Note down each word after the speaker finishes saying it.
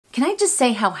can I just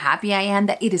say how happy I am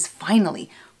that it is finally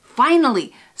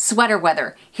sweater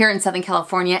weather here in Southern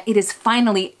California. It is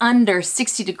finally under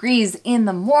 60 degrees in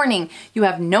the morning. You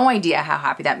have no idea how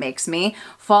happy that makes me.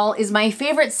 Fall is my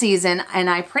favorite season and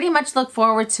I pretty much look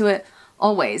forward to it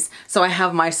always. So I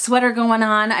have my sweater going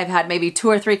on. I've had maybe 2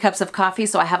 or 3 cups of coffee,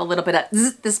 so I have a little bit of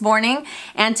zzz this morning.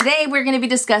 And today we're gonna be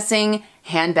discussing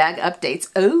handbag updates.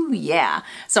 Oh yeah.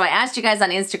 So I asked you guys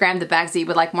on Instagram the bags that you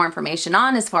would like more information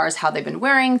on as far as how they've been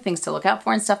wearing, things to look out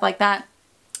for and stuff like that.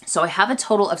 So I have a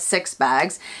total of 6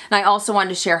 bags, and I also wanted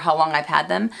to share how long I've had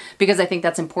them because I think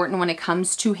that's important when it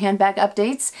comes to handbag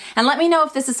updates. And let me know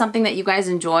if this is something that you guys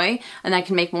enjoy, and I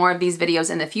can make more of these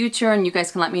videos in the future, and you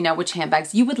guys can let me know which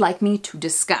handbags you would like me to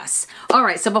discuss. All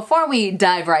right, so before we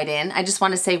dive right in, I just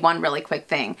want to say one really quick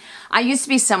thing. I used to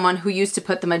be someone who used to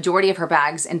put the majority of her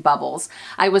bags in bubbles.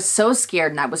 I was so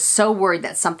scared and I was so worried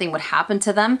that something would happen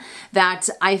to them that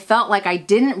I felt like I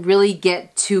didn't really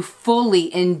get to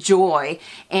fully enjoy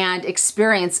and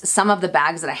experience some of the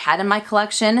bags that I had in my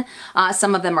collection.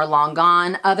 Some of them are long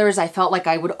gone. Others, I felt like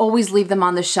I would always leave them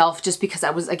on the shelf just because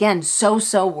I was, again,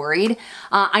 so worried.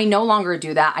 I no longer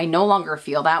do that. I no longer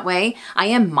feel that way. I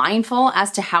am mindful as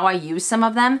to how I use some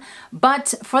of them,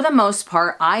 but for the most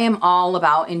part, I am all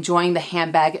about enjoying the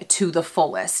handbag to the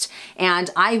fullest. And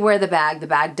I wear the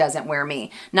bag doesn't wear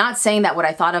me. Not saying that what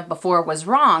I thought of before was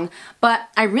wrong, but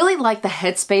I really like the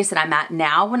headspace that I'm at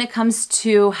now when it comes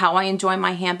to how I enjoy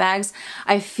my handbags.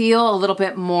 I feel a little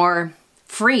bit more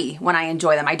free when I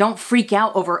enjoy them. I don't freak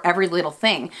out over every little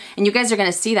thing. And you guys are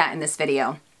gonna see that in this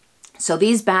video. So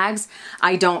these bags,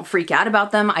 I don't freak out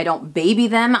about them. I don't baby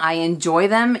them. I enjoy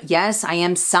them. Yes, I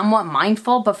am somewhat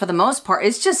mindful, but for the most part,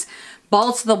 it's just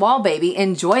balls to the wall, baby.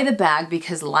 Enjoy the bag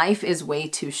because life is way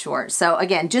too short. So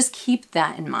again, just keep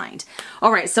that in mind.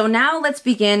 All right, so now let's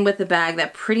begin with the bag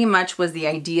that pretty much was the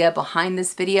idea behind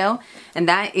this video, and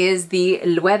that is the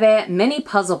Loewe mini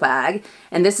puzzle bag.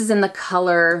 And this is in the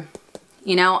color,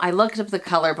 you know, I looked up the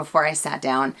color before I sat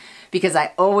down because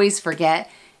I always forget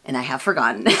and I have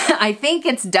forgotten. I think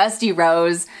it's Dusty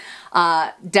Rose,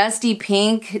 Dusty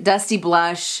Pink, Dusty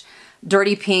Blush,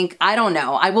 Dirty Pink, I don't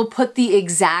know. I will put the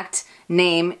exact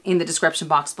name in the description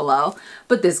box below,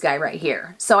 but this guy right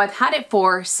here. So I've had it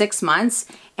for 6 months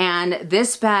and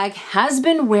this bag has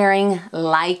been wearing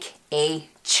like a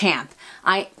champ.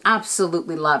 I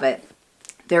absolutely love it.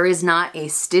 There is not a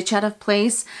stitch out of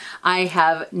place. I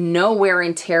have no wear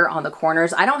and tear on the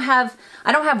corners. I don't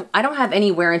have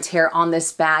any wear and tear on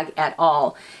this bag at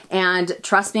all. And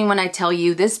trust me when I tell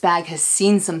you, this bag has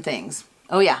seen some things.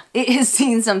 Oh yeah, it has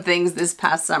seen some things this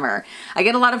past summer. I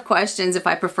get a lot of questions if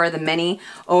I prefer the mini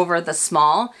over the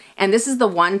small. And this is the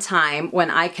one time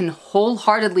when I can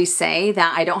wholeheartedly say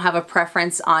that I don't have a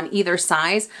preference on either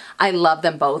size. I love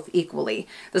them both equally.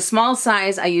 The small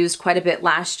size I used quite a bit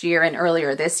last year and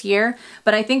earlier this year,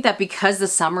 but I think that because the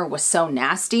summer was so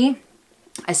nasty,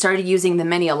 I started using the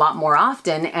mini a lot more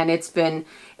often and it's been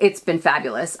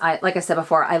fabulous. Like I said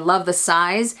before, I love the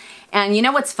size. And you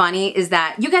know what's funny is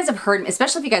that you guys have heard,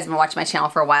 especially if you guys have been watching my channel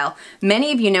for a while,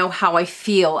 many of you know how I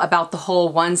feel about the whole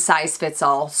one size fits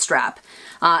all strap.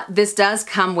 This does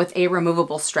come with a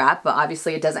removable strap, but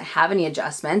obviously it doesn't have any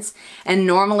adjustments. And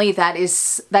normally that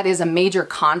is a major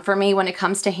con for me when it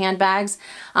comes to handbags,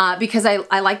 because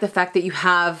I like the fact that you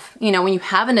have, you know, when you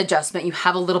have an adjustment, you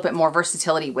have a little bit more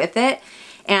versatility with it.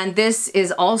 And this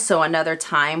is also another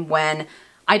time when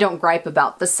I don't gripe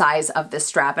about the size of this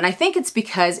strap. And I think it's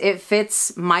because it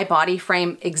fits my body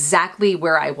frame exactly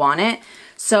where I want it.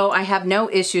 So I have no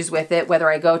issues with it,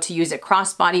 whether I go to use it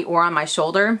crossbody or on my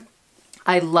shoulder.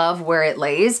 I love where it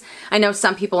lays. I know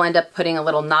some people end up putting a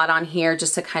little knot on here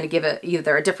just to kind of give it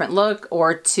either a different look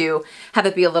or to have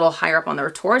it be a little higher up on their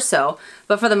torso.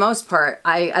 But for the most part,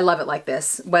 I love it like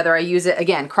this. Whether I use it,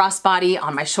 again, crossbody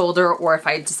on my shoulder or if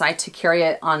I decide to carry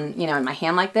it on, you know, in my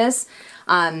hand like this.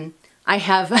 I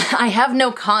have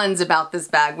no cons about this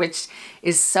bag, which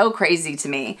is so crazy to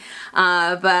me.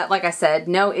 But like I said,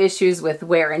 no issues with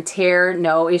wear and tear,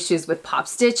 no issues with pop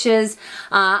stitches.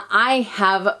 I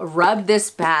have rubbed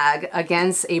this bag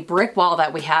against a brick wall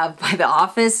that we have by the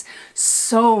office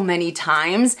so many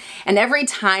times. And every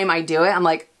time I do it, I'm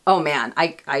like, oh man,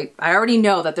 I already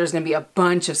know that there's gonna be a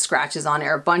bunch of scratches on it,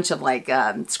 or a bunch of like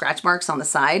scratch marks on the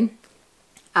side.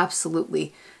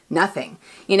 Absolutely nothing.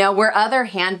 You know, where other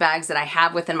handbags that I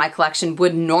have within my collection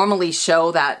would normally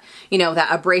show that, you know,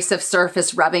 that abrasive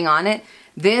surface rubbing on it,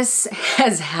 this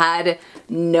has had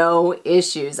no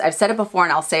issues. I've said it before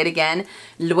and I'll say it again.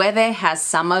 Loewe has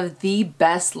some of the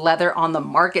best leather on the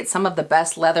market, some of the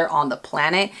best leather on the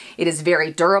planet. It is very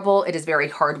durable. It is very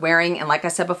hard wearing. And like I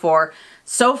said before,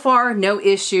 So far, no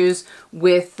issues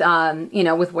with, you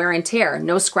know, with wear and tear,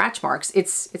 no scratch marks.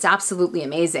 It's absolutely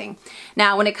amazing.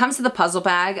 Now, when it comes to the puzzle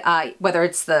bag, whether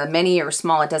it's the mini or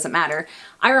small, it doesn't matter.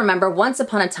 I remember once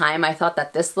upon a time, I thought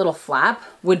that this little flap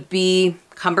would be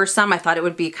cumbersome. I thought it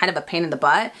would be kind of a pain in the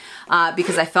butt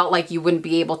because I felt like you wouldn't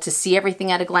be able to see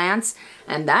everything at a glance.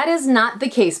 And that is not the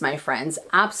case, my friends.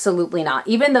 Absolutely not.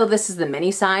 Even though this is the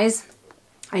mini size,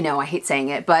 I know I hate saying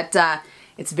it, but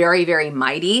it's very, very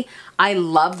mighty. I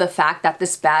love the fact that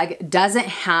this bag doesn't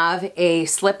have a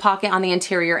slip pocket on the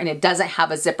interior and it doesn't have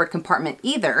a zippered compartment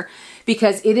either,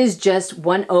 because it is just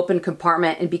one open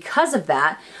compartment. And because of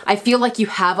that, I feel like you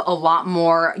have a lot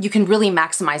more, you can really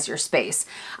maximize your space.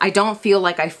 I don't feel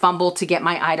like I fumble to get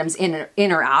my items in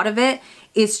or out of it.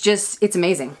 It's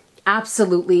amazing.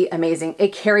 Absolutely amazing.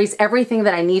 It carries everything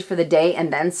that I need for the day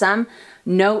and then some.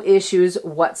 No issues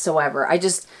whatsoever.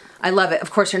 I love it. Of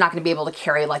course, you're not going to be able to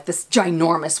carry like this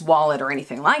ginormous wallet or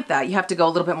anything like that. You have to go a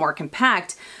little bit more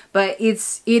compact, but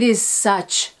it is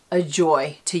such a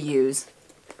joy to use.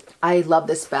 I love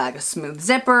this bag. A smooth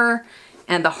zipper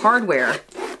and the hardware.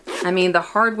 I mean, the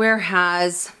hardware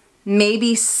has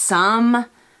maybe some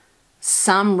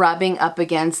rubbing up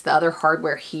against the other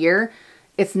hardware here.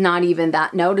 It's not even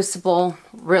that noticeable,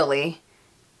 really.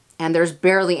 And there's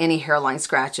barely any hairline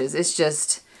scratches. It's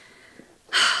just,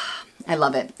 I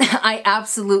love it. I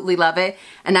absolutely love it.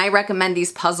 And I recommend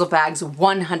these puzzle bags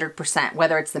 100%,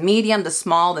 whether it's the medium, the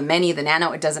small, the mini, the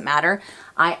nano, it doesn't matter.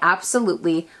 I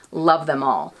absolutely love them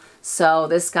all. So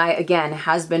this guy, again,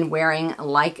 has been wearing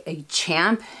like a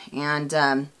champ, and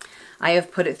I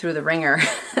have put it through the ringer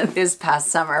this past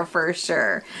summer for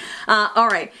sure. All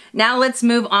right, now let's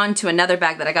move on to another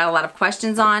bag that I got a lot of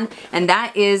questions on, and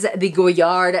that is the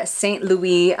Goyard St.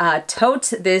 Louis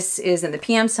tote. This is in the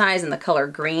PM size in the color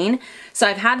green. So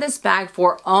I've had this bag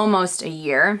for almost a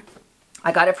year.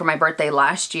 I got it for my birthday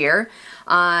last year,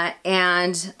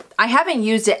 and I haven't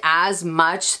used it as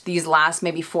much these last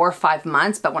maybe 4 or 5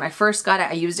 months, but when I first got it,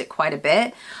 I used it quite a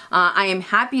bit. I am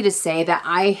happy to say that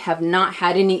I have not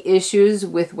had any issues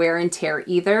with wear and tear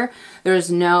either.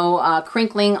 There's no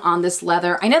crinkling on this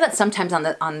leather. I know that sometimes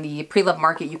on the pre-loved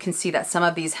market, you can see that some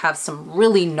of these have some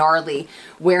really gnarly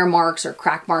wear marks or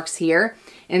crack marks here.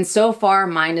 And so far,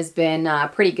 mine has been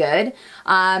pretty good.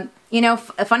 You know,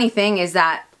 a funny thing is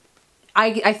that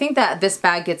I think that this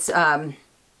bag gets a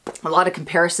lot of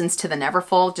comparisons to the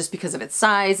Neverfull just because of its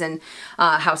size and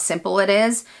how simple it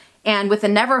is. And with the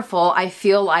Neverfull, I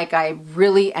feel like I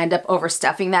really end up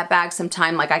overstuffing that bag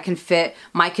sometime. Like I can fit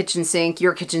my kitchen sink,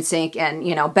 your kitchen sink, and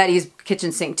you know, Betty's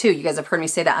kitchen sink too. You guys have heard me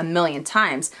say that a million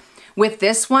times. With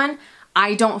this one,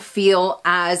 I don't feel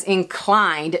as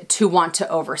inclined to want to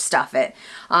overstuff it.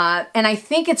 And I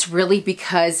think it's really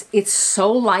because it's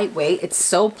so lightweight, it's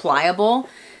so pliable,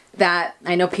 that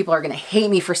I know people are going to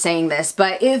hate me for saying this,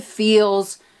 but it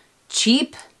feels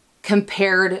cheap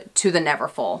compared to the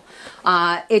Neverfull.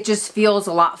 It just feels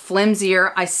a lot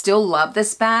flimsier. I still love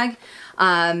this bag,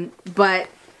 but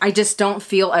I just don't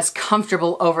feel as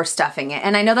comfortable overstuffing it.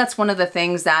 And I know that's one of the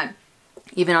things that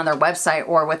even on their website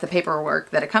or with the paperwork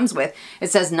that it comes with, it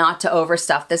says not to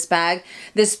overstuff this bag.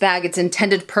 This bag, its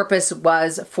intended purpose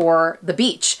was for the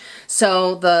beach.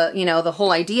 So the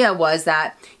whole idea was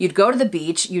that you'd go to the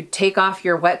beach, you'd take off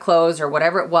your wet clothes or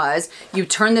whatever it was, you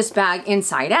turn this bag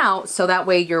inside out so that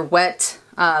way your wet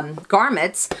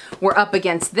garments were up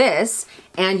against this,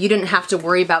 and you didn't have to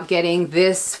worry about getting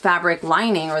this fabric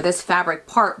lining or this fabric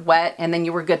part wet, and then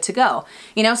you were good to go.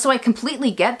 You know, so I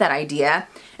completely get that idea.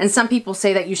 And some people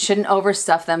say that you shouldn't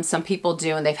overstuff them. Some people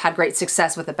do, and they've had great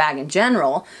success with the bag in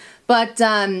general. But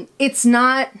it's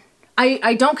not,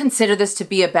 I don't consider this to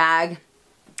be a bag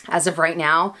as of right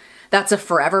now. That's a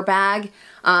forever bag.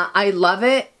 I love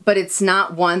it, but it's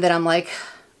not one that I'm like,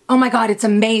 oh my God, it's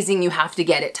amazing, you have to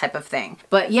get it type of thing.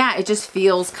 But yeah, it just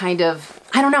feels kind of,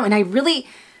 I don't know. And I really,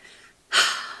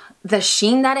 the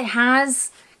sheen that it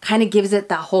has kind of gives it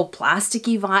that whole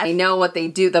plasticky vibe. I know what they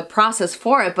do, the process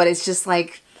for it, but it's just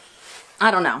like, I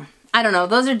don't know. I don't know.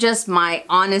 Those are just my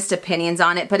honest opinions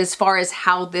on it. But as far as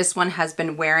how this one has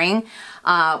been wearing,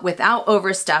 without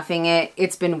overstuffing it,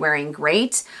 it's been wearing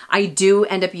great. I do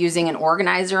end up using an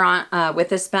organizer on with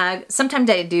this bag. Sometimes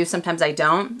I do, sometimes I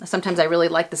don't. Sometimes I really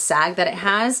like the sag that it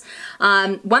has.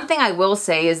 One thing I will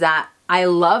say is that I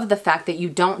love the fact that you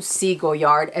don't see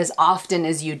Goyard as often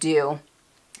as you do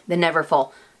the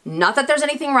Neverfull. Not that there's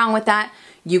anything wrong with that.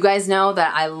 You guys know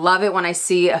that I love it when I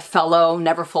see a fellow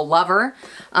Neverfull lover.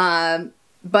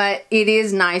 But it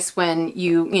is nice when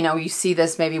you see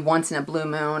this maybe once in a blue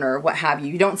moon or what have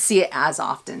you. You don't see it as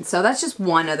often. So that's just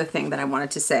one other thing that I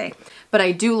wanted to say. But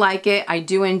I do like it. I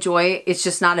do enjoy it. It's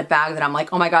just not a bag that I'm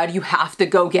like, oh my God, you have to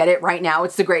go get it right now.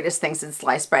 It's the greatest thing since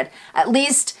sliced bread. At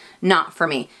least not for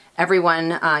me.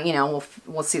 Everyone,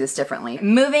 will see this differently.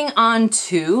 Moving on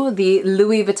to the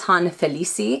Louis Vuitton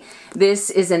Felici.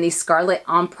 This is in the Scarlet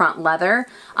Empreinte leather.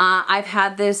 I've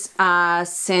had this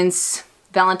since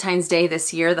Valentine's Day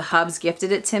this year. The Hubs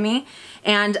gifted it to me,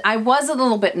 and I was a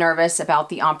little bit nervous about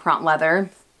the Empreinte leather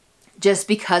just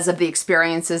because of the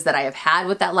experiences that I have had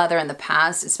with that leather in the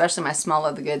past, especially my small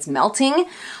leather goods melting.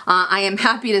 I am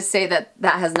happy to say that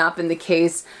that has not been the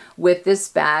case with this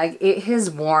bag. It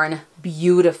has worn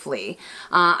beautifully.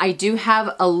 I do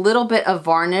have a little bit of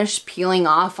varnish peeling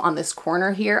off on this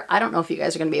corner here. I don't know if you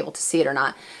guys are gonna be able to see it or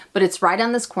not, but it's right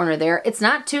on this corner there. It's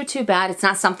not too bad. It's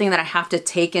not something that I have to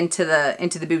take into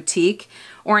the boutique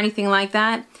or anything like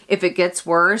that. If it gets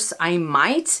worse, I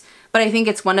might. But I think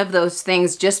it's one of those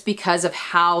things just because of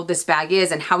how this bag is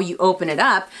and how you open it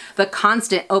up, the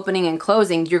constant opening and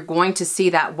closing, you're going to see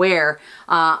that wear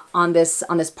on this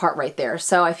part right there.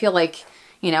 So I feel like,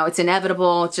 it's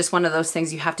inevitable. It's just one of those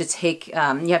things you have to take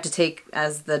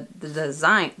as the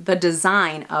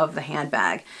design of the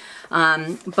handbag.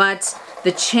 But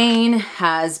the chain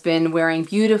has been wearing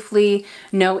beautifully,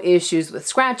 no issues with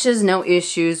scratches, no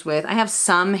issues with, I have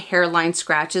some hairline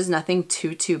scratches, nothing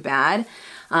too bad.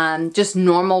 Just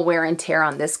normal wear and tear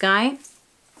on this guy.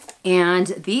 And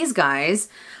these guys,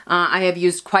 I have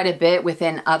used quite a bit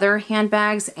within other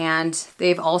handbags, and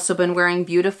they've also been wearing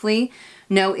beautifully.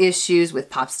 No issues with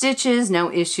pop stitches,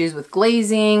 no issues with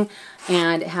glazing,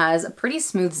 and it has a pretty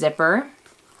smooth zipper.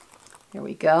 There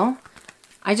we go.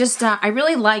 I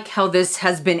really like how this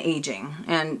has been aging,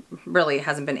 and really it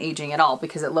hasn't been aging at all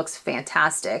because it looks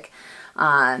fantastic.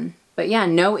 But yeah,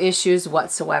 no issues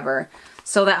whatsoever.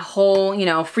 So that whole,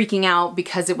 freaking out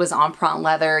because it was empreinte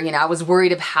leather, I was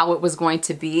worried of how it was going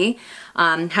to be,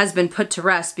 has been put to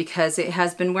rest because it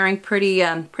has been wearing pretty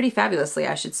fabulously,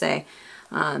 I should say.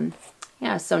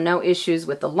 Yeah, so no issues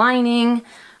with the lining.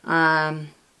 I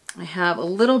have a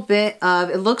little bit of,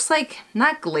 it looks like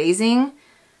not glazing,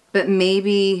 but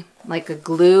maybe like a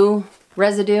glue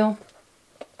residue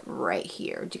right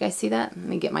here. Do you guys see that? Let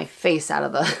me get my face out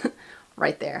of the,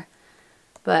 right there.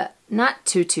 But not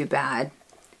too bad.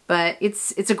 But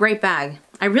it's a great bag.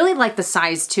 I really like the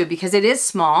size too because it is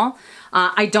small.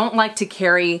 I don't like to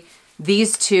carry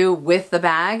these two with the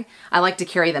bag. I like to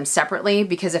carry them separately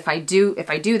because if I do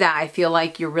that, I feel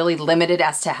like you're really limited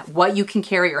as to what you can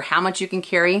carry or how much you can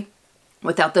carry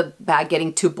without the bag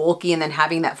getting too bulky and then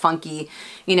having that funky,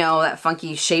 that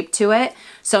funky shape to it.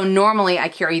 So normally I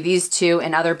carry these two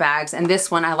in other bags, and this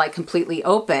one I like completely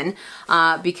open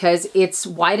because it's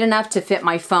wide enough to fit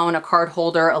my phone, a card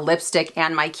holder, a lipstick,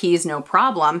 and my keys, no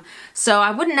problem. So I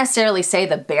wouldn't necessarily say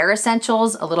the bare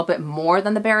essentials, a little bit more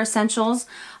than the bare essentials,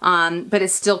 but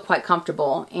it's still quite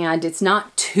comfortable, and it's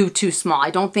not too small. I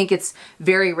don't think it's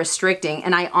very restricting,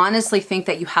 and I honestly think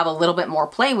that you have a little bit more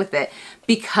play with it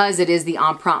because it is the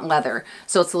empreinte leather.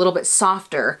 So it's a little bit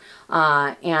softer,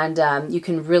 and you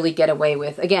can really get away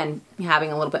with, again,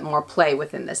 having a little bit more play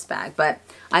within this bag. But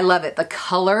I love it. The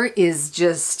color is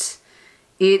just,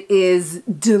 it is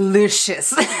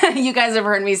delicious. You guys have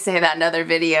heard me say that in other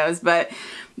videos, but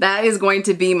that is going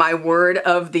to be my word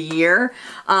of the year.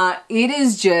 It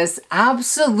is just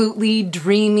absolutely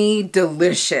dreamy,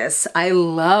 delicious. I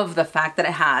love the fact that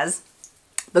it has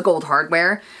the gold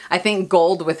hardware. I think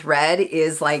gold with red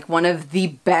is like one of the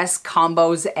best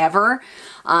combos ever.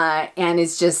 And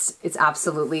it's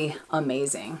absolutely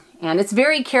amazing. And it's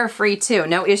very carefree too.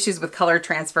 No issues with color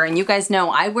transfer. And you guys know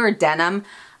I wear denim,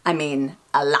 I mean,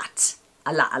 a lot.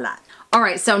 All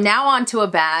right, so now on to a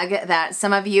bag that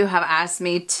some of you have asked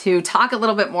me to talk a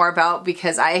little bit more about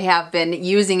because I have been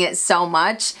using it so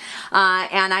much.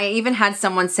 And I even had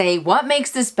someone say, what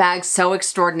makes this bag so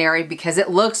extraordinary? Because it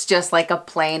looks just like a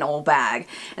plain old bag.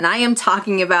 And I am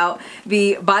talking about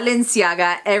the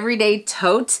Balenciaga Everyday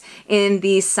Tote in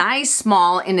the size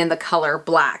small and in the color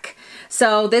black.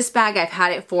 So this bag, I've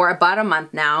had it for about a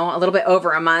month now, a little bit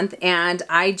over a month, and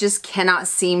I just cannot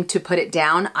seem to put it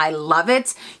down. I love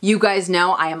it. You guys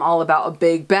know I am all about a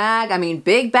big bag. I mean,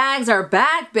 big bags are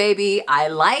back, baby. I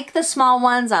like the small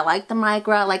ones. I like the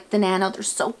micro. I like the nano. They're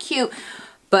so cute.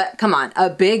 But come on, a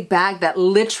big bag that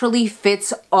literally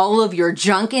fits all of your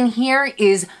junk in here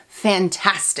is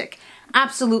fantastic.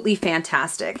 Absolutely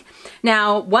fantastic.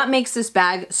 Now, what makes this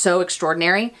bag so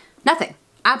extraordinary? Nothing.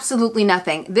 Absolutely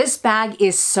nothing. This bag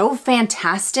is so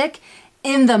fantastic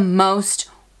in the most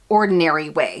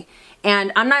ordinary way.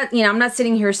 And I'm not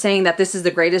sitting here saying that this is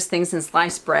the greatest thing since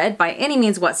sliced bread by any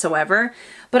means whatsoever,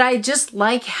 but I just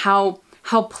like how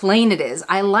plain it is.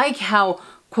 I like how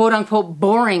quote unquote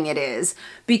boring it is,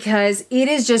 because it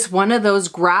is just one of those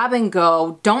grab and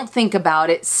go, don't think about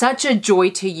it, such a joy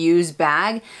to use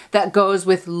bag that goes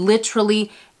with literally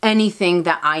anything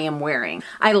that I am wearing.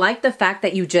 I like the fact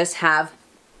that you just have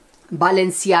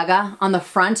Balenciaga on the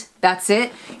front. That's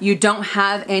it. You don't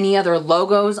have any other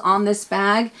logos on this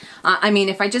bag. I mean,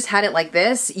 if I just had it like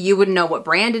this, you wouldn't know what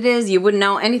brand it is. You wouldn't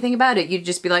know anything about it. You'd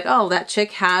just be like, oh, that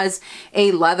chick has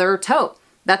a leather tote.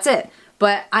 That's it.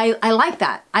 But I like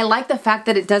that. I like the fact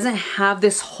that it doesn't have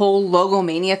this whole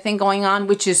logomania thing going on,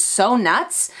 which is so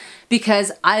nuts,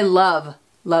 because I love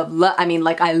logomania.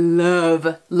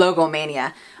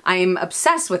 I'm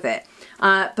obsessed with it.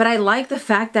 But I like the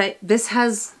fact that this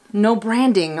has no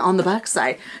branding on the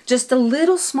backside, just a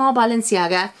little small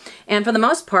Balenciaga. And for the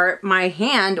most part, my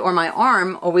hand or my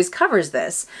arm always covers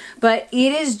this, but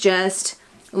it is just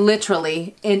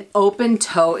literally an open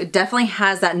toe. It definitely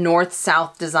has that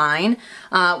north-south design,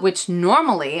 which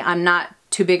normally I'm not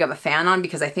too big of a fan on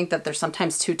because I think that they're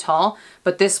sometimes too tall,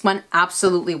 but this one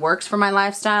absolutely works for my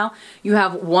lifestyle. You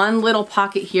have one little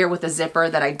pocket here with a zipper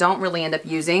that I don't really end up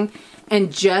using, and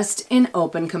just an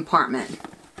open compartment.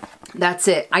 That's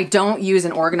it. I don't use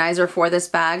an organizer for this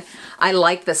bag. I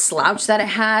like the slouch that it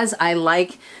has. I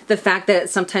like the fact that it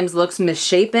sometimes looks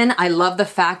misshapen. I love the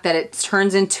fact that it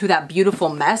turns into that beautiful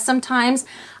mess sometimes.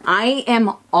 I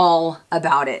am all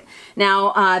about it.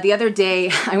 Now, the other day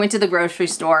I went to the grocery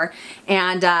store,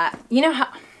 and you know how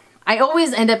I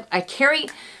always end up,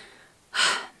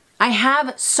 I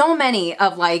have so many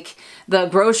of like the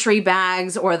grocery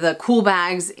bags or the cool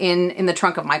bags in the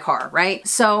trunk of my car, right?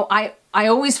 So I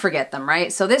always forget them,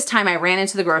 right? So this time I ran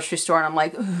into the grocery store and I'm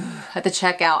like, at the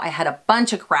checkout, I had a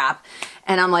bunch of crap.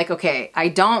 And I'm like, okay, I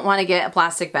don't want to get a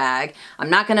plastic bag. I'm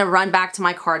not going to run back to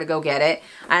my car to go get it.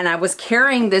 And I was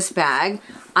carrying this bag.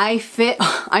 I fit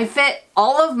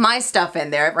all of my stuff in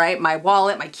there, right? My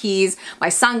wallet, my keys, my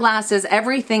sunglasses,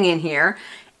 everything in here.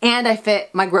 And I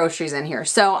fit my groceries in here.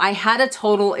 So I had a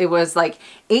total, it was like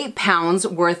 8 pounds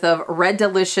worth of Red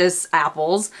Delicious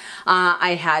apples.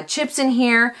 I had chips in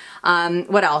here.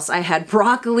 What else? I had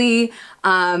broccoli,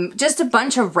 just a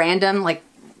bunch of random, like,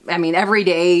 I mean,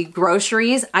 everyday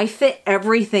groceries. I fit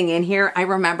everything in here. I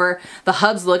remember the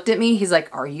hubs looked at me. He's like,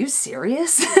 are you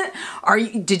serious?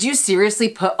 Did you seriously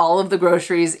put all of the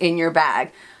groceries in your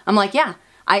bag? I'm like, yeah,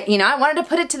 I wanted to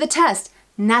put it to the test.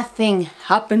 Nothing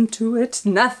happened to it.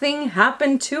 Nothing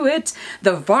happened to it.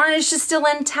 The varnish is still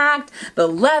intact. The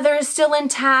leather is still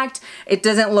intact. It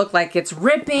doesn't look like it's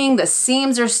ripping. The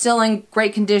seams are still in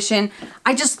great condition.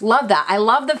 I just love that. I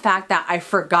love the fact that I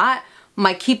forgot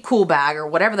my Keep Cool bag, or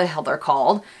whatever the hell they're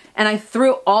called, and I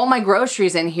threw all my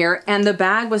groceries in here, and the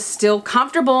bag was still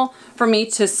comfortable for me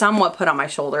to somewhat put on my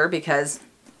shoulder, because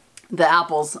the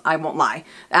apples, I won't lie,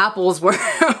 the apples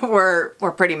were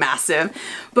pretty massive,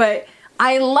 but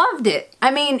I loved it. I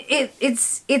mean,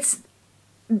 it's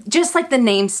just like the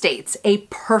name states, a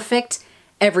perfect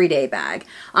everyday bag.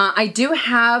 I do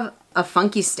have a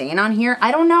funky stain on here.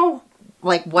 I don't know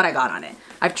like what I got on it.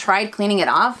 I've tried cleaning it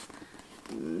off.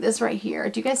 This right here,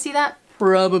 do you guys see that?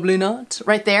 Probably not.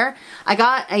 Right there, I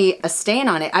got a stain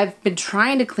on it. I've been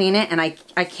trying to clean it and I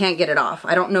can't get it off.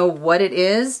 I don't know what it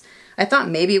is. I thought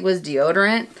maybe it was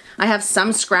deodorant. I have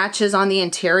some scratches on the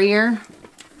interior.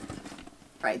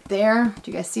 Right there.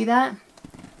 Do you guys see that?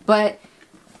 But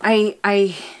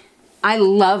I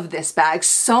love this bag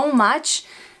so much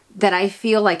that I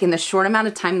feel like in the short amount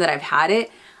of time that I've had it,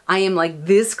 I am like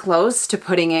this close to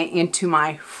putting it into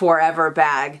my forever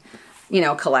bag,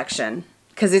 collection.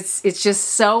 Because it's just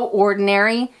so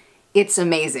ordinary. It's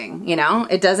amazing,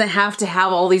 It doesn't have to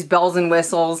have all these bells and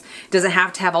whistles. It doesn't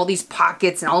have to have all these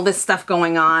pockets and all this stuff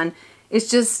going on.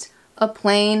 It's just a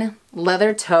plain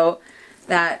leather tote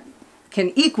that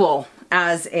can equal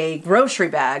as a grocery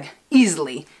bag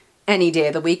easily any day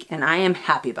of the week, and I am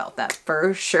happy about that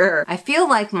for sure. I feel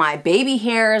like my baby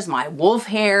hairs, my wolf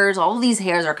hairs, all these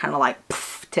hairs are kind of like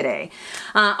poof today.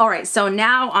 All right, so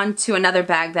now on to another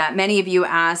bag that many of you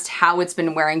asked how it's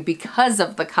been wearing because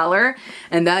of the color,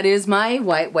 and that is my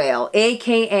white whale,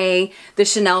 aka the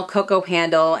Chanel Coco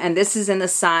Handle, and this is in the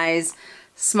size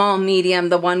small, medium,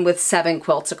 the one with 7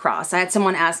 quilts across. I had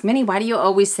someone ask, Minnie, why do you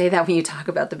always say that when you talk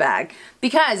about the bag?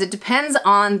 Because it depends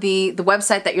on the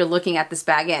website that you're looking at this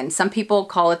bag in. Some people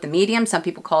call it the medium, some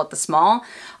people call it the small.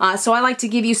 So I like to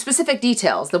give you specific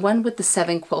details, the one with the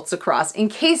 7 quilts across, in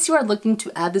case you are looking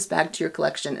to add this bag to your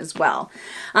collection as well.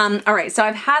 All right, so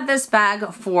I've had this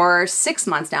bag for 6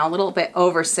 months now, a little bit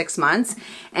over 6 months,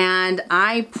 and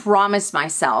I promised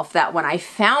myself that when I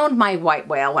found my white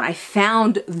whale, when I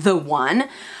found the one,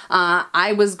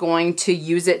 I was going to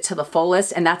use it to the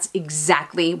fullest, and that's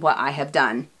exactly what I have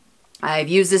done. I've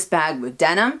used this bag with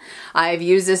denim. I've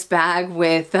used this bag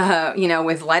with, you know,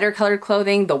 with lighter colored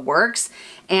clothing, the works,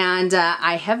 and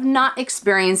I have not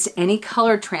experienced any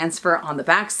color transfer on the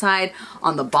backside,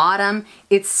 on the bottom.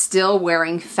 It's still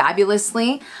wearing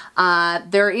fabulously.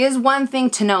 There is one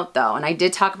thing to note though, and I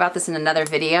did talk about this in another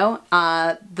video,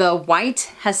 the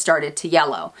white has started to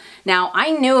yellow. Now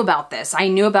I knew about this. I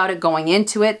knew about it going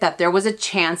into it, that there was a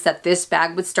chance that this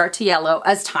bag would start to yellow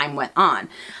as time went on.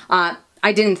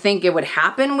 I didn't think it would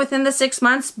happen within the 6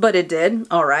 months, but it did,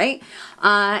 all right.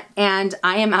 And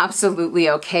I am absolutely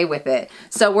okay with it.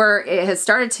 So where it has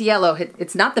started to yellow,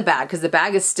 it's not the bag, because the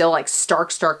bag is still like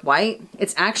stark white.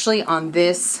 It's actually on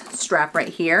this strap right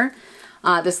here,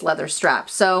 this leather strap.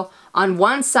 So on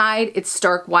one side, it's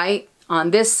stark white.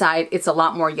 On this side, it's a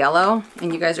lot more yellow,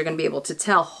 and you guys are gonna be able to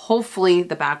tell. Hopefully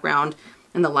the background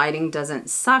and the lighting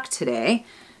doesn't suck today,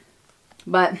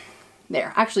 but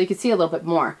there, actually you can see a little bit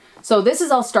more. So this is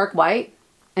all stark white,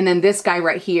 and then this guy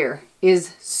right here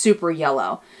is super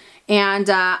yellow. And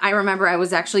I remember I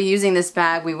was actually using this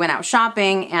bag. We went out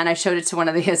shopping, and I showed it to one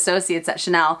of the associates at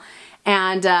Chanel,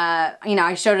 and you know,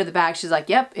 I showed her the bag. She's like,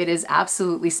 yep, it is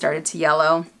absolutely started to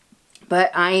yellow,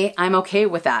 but I'm okay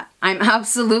with that. I'm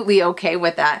absolutely okay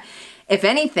with that. If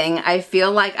anything, I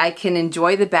feel like I can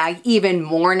enjoy the bag even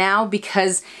more now,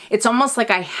 because it's almost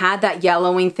like I had that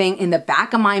yellowing thing in the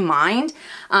back of my mind.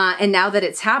 And now that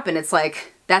it's happened, it's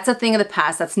like, that's a thing of the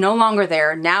past. That's no longer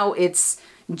there. Now it's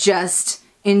just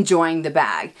enjoying the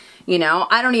bag. You know,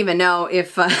 I don't even know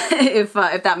if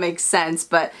that makes sense,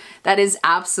 but that is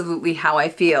absolutely how I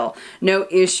feel. No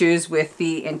issues with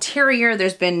the interior.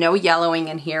 There's been no yellowing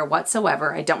in here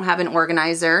whatsoever. I don't have an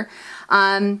organizer.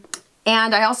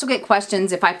 And I also get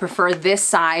questions if I prefer this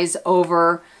size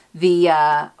over the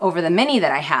mini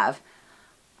that I have.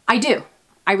 I do.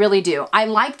 I really do. I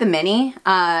like the mini,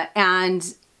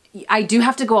 and I do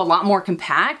have to go a lot more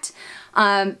compact.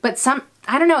 But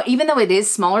I don't know, even though it is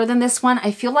smaller than this one, I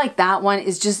feel like that one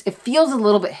is just, it feels a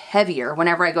little bit heavier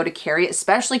whenever I go to carry it,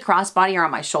 especially crossbody or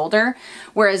on my shoulder.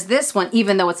 Whereas this one,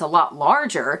 even though it's a lot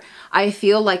larger, I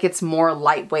feel like it's more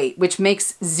lightweight, which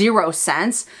makes 0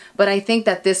 sense. But I think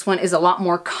that this one is a lot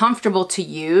more comfortable to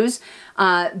use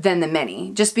than the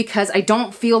mini, just because I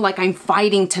don't feel like I'm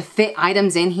fighting to fit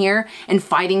items in here and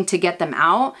fighting to get them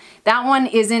out. That one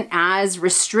isn't as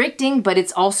restricting, but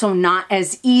it's also not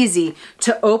as easy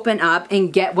to open up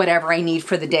and get whatever I need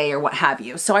for the day or what have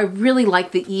you. So I really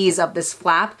like the ease of this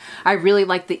flap. I really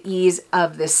like the ease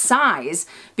of this size,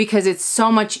 because it's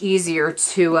so much easier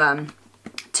to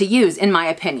use, in my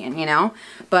opinion, you know.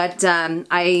 But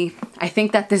I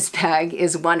think that this bag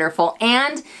is wonderful,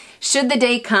 and should the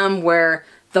day come where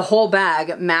the whole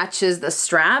bag matches the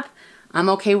strap, I'm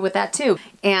okay with that too.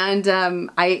 And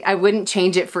I wouldn't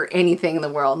change it for anything in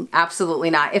the world.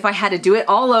 Absolutely not. If I had to do it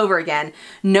all over again,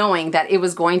 knowing that it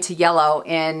was going to yellow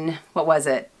in, what was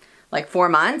it, like 4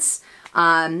 months,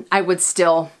 I would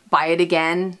still buy it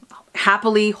again,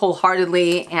 happily,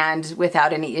 wholeheartedly, and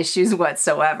without any issues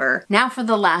whatsoever. Now for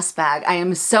the last bag. I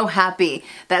am so happy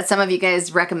that some of you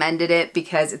guys recommended it,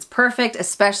 because it's perfect,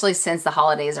 especially since the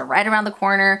holidays are right around the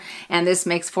corner, and this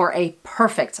makes for a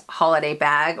perfect holiday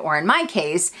bag, or in my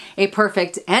case, a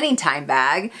perfect anytime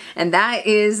bag, and that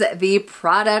is the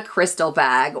Prada crystal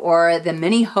bag, or the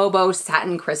mini hobo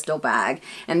satin crystal bag.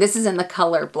 And this is in the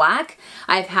color black.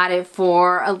 I've had it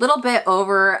for a little bit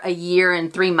over a year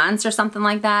and 3 months or something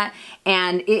like that,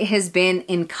 and it has been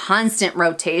in constant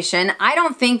rotation. I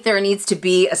don't think there needs to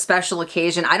be a special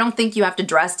occasion. I don't think you have to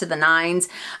dress to the nines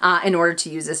in order to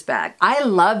use this bag. I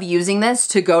love using this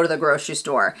to go to the grocery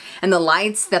store, and the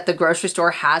lights that the grocery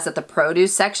store has at the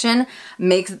produce section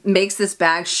makes this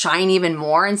bag shine even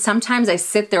more. And sometimes I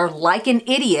sit there like an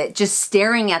idiot just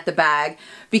staring at the bag,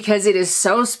 because it is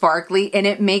so sparkly and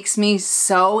it makes me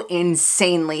so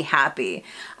insanely happy.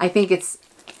 I think it's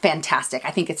fantastic.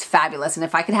 I think it's fabulous. And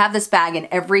if I could have this bag in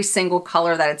every single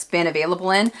color that it's been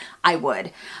available in, I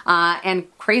would.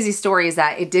 And crazy story is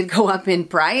that it did go up in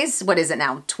price. What is it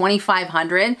now?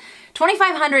 $2,500.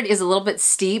 $2,500 is a little bit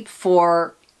steep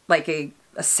for like a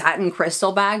satin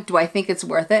crystal bag. Do I think it's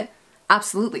worth it?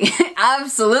 Absolutely.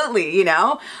 Absolutely, you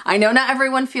know? I know not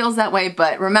everyone feels that way,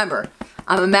 but remember,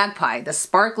 I'm a magpie. The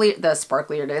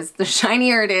sparklier it is, the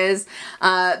shinier it is,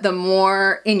 the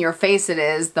more in your face it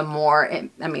is, the more,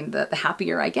 the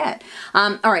happier I get.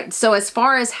 All right, so as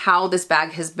far as how this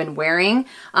bag has been wearing,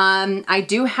 I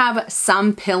do have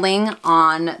some pilling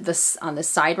on the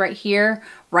side right here,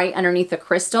 right underneath the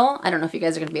crystal. I don't know if you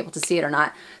guys are gonna be able to see it or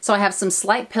not. So I have some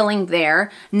slight pilling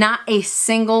there. Not a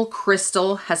single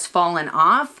crystal has fallen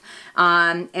off.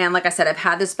 And like I said, I've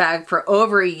had this bag for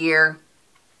over a year,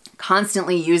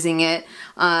 constantly using it,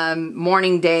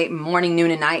 morning,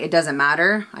 noon, and night, it doesn't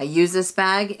matter. I use this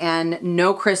bag and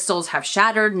no crystals have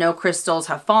shattered, no crystals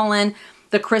have fallen.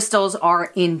 The crystals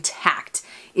are intact.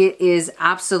 It is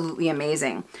absolutely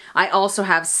amazing. I also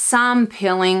have some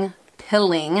pilling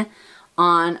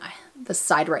on the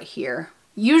side right here.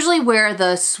 Usually where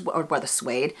the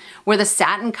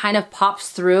satin kind of pops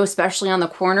through, especially on the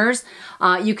corners,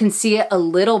 you can see it a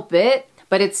little bit,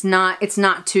 but it's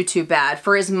not too bad.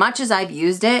 For as much as I've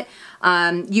used it,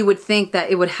 you would think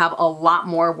that it would have a lot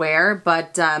more wear,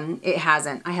 but it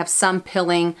hasn't. I have some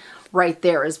pilling right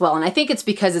there as well. And I think it's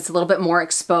because it's a little bit more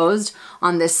exposed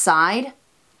on this side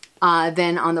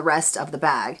than on the rest of the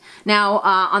bag. Now,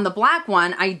 on the black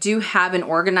one, I do have an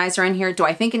organizer in here. Do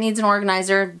I think it needs an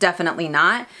organizer? Definitely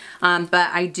not. But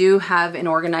I do have an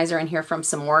organizer in here from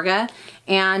Samorga.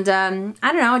 And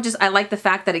I don't know, I like the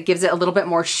fact that it gives it a little bit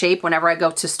more shape whenever I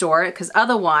go to store it, because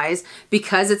otherwise,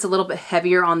 because it's a little bit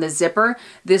heavier on the zipper,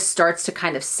 this starts to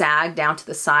kind of sag down to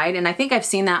the side. And I think I've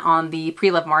seen that on the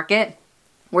pre-loved market,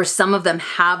 where some of them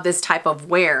have this type of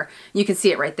wear. You can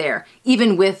see it right there,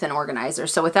 even with an organizer.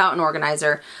 So without an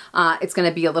organizer, it's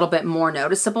gonna be a little bit more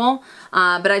noticeable.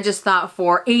 But I just thought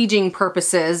for aging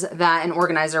purposes that an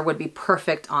organizer would be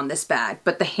perfect on this bag.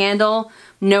 But the handle,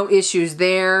 no issues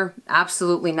there,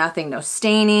 absolutely nothing, no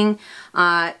staining.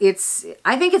 I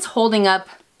think it's holding up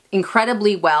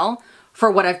incredibly well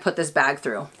for what I've put this bag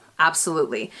through.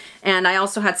 Absolutely. And I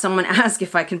also had someone ask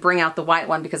if I can bring out the white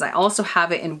one, because I also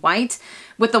have it in white.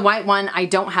 With the white one, I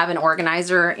don't have an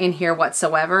organizer in here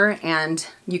whatsoever, and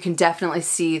you can definitely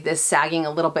see this sagging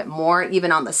a little bit more,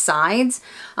 even on the sides.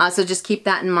 So just keep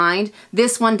that in mind.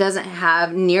 This one doesn't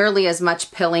have nearly as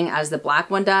much pilling as the black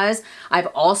one does. I've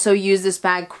also used this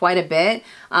bag quite a bit.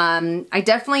 I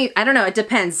don't know, it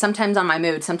depends. Sometimes on my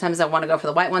mood. Sometimes I want to go for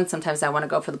the white one, sometimes I want to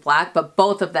go for the black, but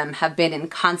both of them have been in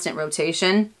constant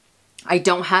rotation. I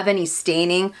don't have any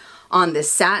staining on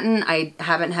this satin. I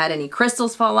haven't had any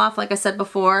crystals fall off, like I said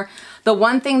before. The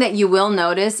one thing that you will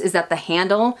notice is that the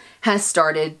handle has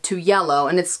started to yellow,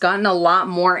 and it's gotten a lot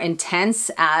more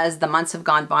intense as the months have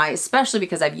gone by, especially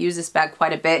because I've used this bag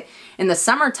quite a bit in the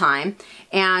summertime,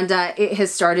 and it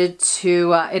has started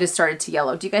to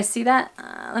yellow. Do you guys see that?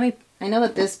 I know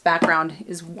that this background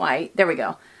is white. There we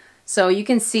go. So you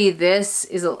can see this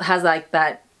has like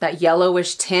that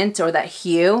yellowish tint or that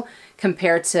hue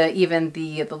compared to even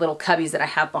the little cubbies that I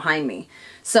have behind me.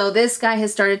 So this guy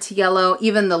has started to yellow.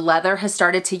 Even the leather has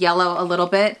started to yellow a little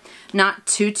bit. Not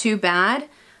too bad,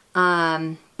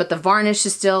 but the varnish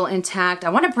is still intact.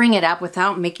 I want to bring it up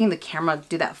without making the camera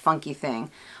do that funky thing.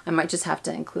 I might just have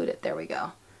to include it. There we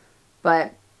go.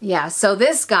 But yeah, so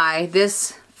this guy,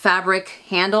 this fabric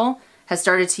handle has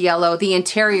started to yellow. The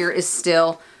interior is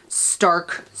still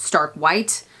stark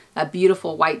white, a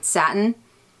beautiful white satin.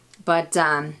 But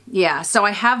yeah, so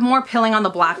I have more pilling on the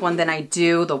black one than I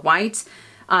do the white.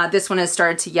 This one has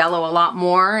started to yellow a lot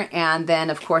more, and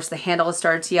then of course the handle has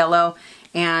started to yellow.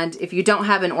 And if you don't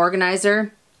have an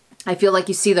organizer, I feel like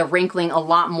you see the wrinkling a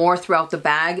lot more throughout the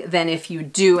bag than if you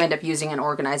do end up using an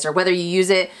organizer. Whether you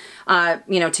use it,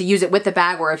 to use it with the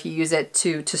bag, or if you use it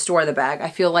to store the bag. I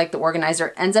feel like the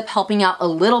organizer ends up helping out a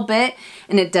little bit,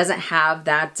 and it doesn't have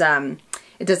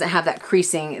that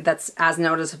creasing that's as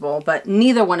noticeable, but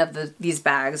neither one of these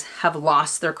bags have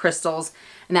lost their crystals,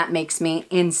 and that makes me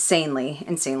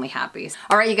insanely happy.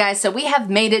 All right, you guys, so we have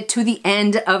made it to the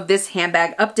end of this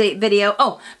handbag update video.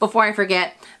 Oh, before I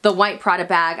forget, the white Prada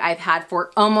bag I've had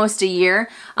for almost a year.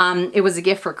 It was a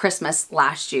gift for Christmas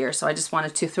last year, so I just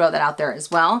wanted to throw that out there as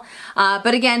well.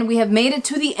 But again, we have made it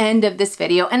to the end of this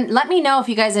video, and let me know if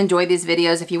you guys enjoy these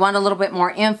videos, if you want a little bit more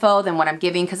info than what I'm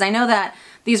giving, because I know that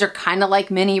these are kind of like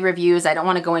mini reviews. I don't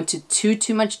want to go into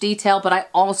too much detail, but I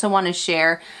also want to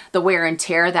share the wear and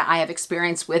tear that I have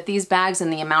experienced with these bags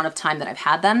and the amount of time that I've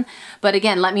had them. But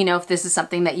again, let me know if this is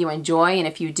something that you enjoy, and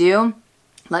if you do,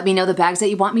 let me know the bags that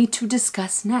you want me to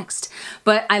discuss next.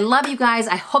 But I love you guys.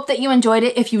 I hope that you enjoyed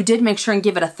it. If you did, make sure and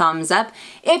give it a thumbs up.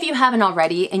 If you haven't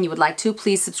already and you would like to,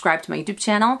 please subscribe to my YouTube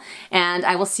channel, and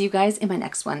I will see you guys in my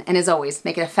next one. And as always,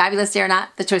 make it a fabulous day or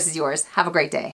not. The choice is yours. Have a great day.